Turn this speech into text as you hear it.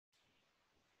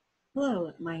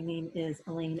Hello, my name is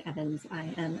Elaine Evans.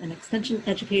 I am an extension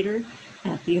educator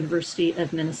at the University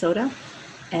of Minnesota,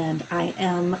 and I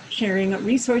am sharing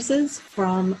resources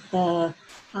from the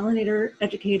Pollinator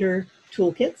Educator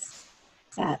Toolkits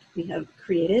that we have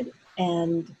created.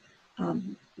 And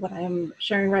what I am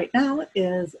sharing right now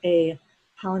is a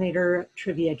pollinator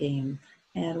trivia game.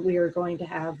 And we are going to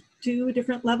have two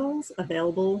different levels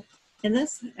available in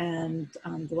this. And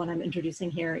the one I'm introducing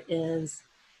here is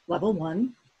level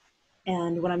 1.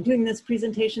 And when I'm doing this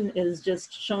presentation is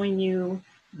just showing you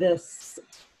this,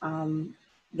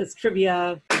 this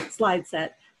trivia slide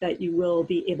set that you will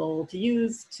be able to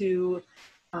use to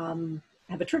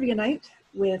have a trivia night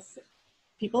with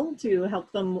people to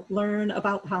help them learn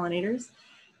about pollinators.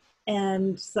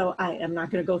 And so I am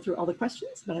not going to go through all the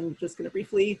questions, but I'm just going to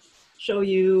briefly show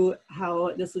you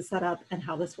how this is set up and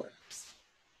how this works.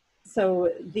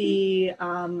 So the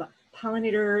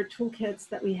pollinator toolkits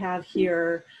that we have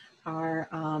here are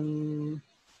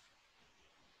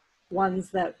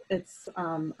ones that it's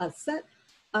a set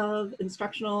of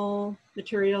instructional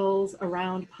materials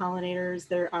around pollinators.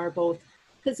 There are both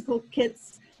physical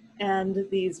kits and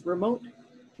these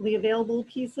remotely available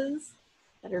pieces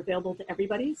that are available to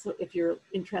everybody. So if you're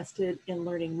interested in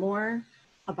learning more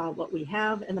about what we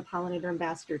have in the Pollinator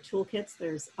Ambassador Toolkits,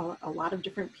 there's a lot of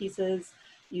different pieces.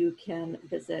 You can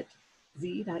visit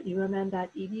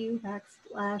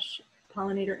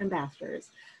z.umn.edu/pollinator ambassadors.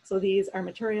 So these are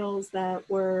materials that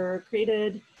were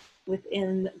created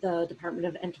within the Department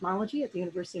of Entomology at the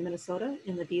University of Minnesota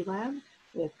in the Bee Lab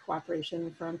with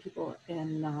cooperation from people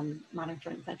in Monarch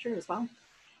Joint Venture as well.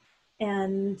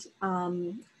 And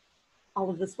all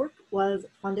of this work was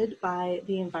funded by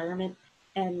the Environment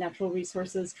and Natural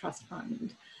Resources Trust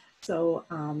Fund. So,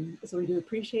 so we do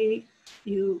appreciate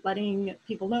you letting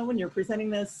people know when you're presenting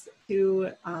this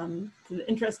to the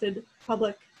interested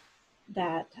public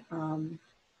that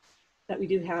that we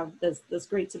do have this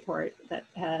great support that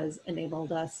has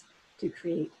enabled us to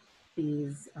create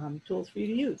these tools for you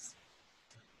to use.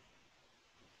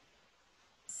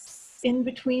 In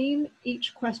between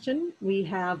each question, we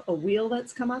have a wheel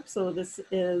that's come up. So this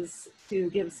is to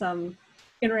give some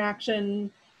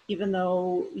interaction. Even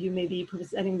though you may be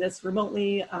presenting this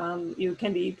remotely, you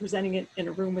can be presenting it in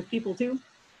a room with people too.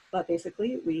 But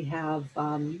basically, we have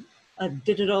a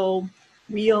digital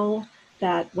wheel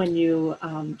that when you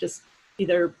just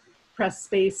either press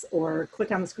space or click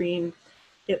on the screen,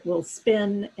 it will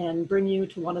spin and bring you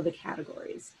to one of the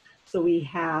categories. So we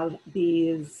have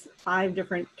these 5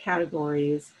 different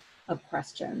categories of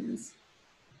questions.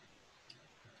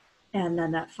 And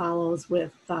then that follows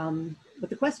with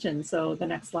the question. So the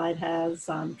next slide has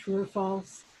true or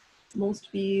false.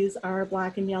 Most bees are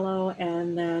black and yellow,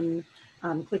 and then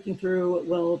clicking through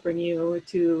will bring you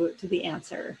to the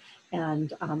answer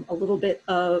and a little bit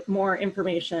of more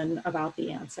information about the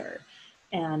answer.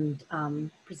 And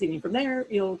proceeding from there,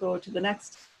 you'll go to the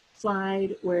next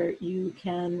slide where you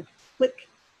can click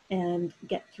and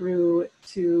get through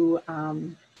to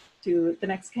the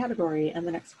next category and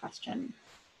the next question.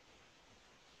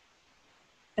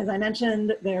 As I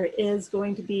mentioned, there is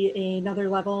going to be another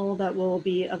level that will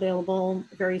be available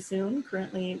very soon.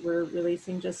 Currently, we're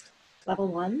releasing just level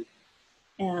 1.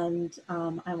 And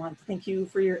I want to thank you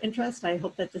for your interest. I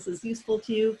hope that this is useful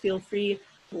to you. Feel free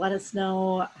to let us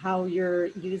know how you're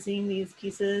using these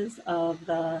pieces of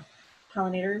the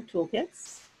Pollinator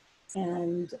Toolkits,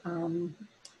 and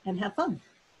have fun.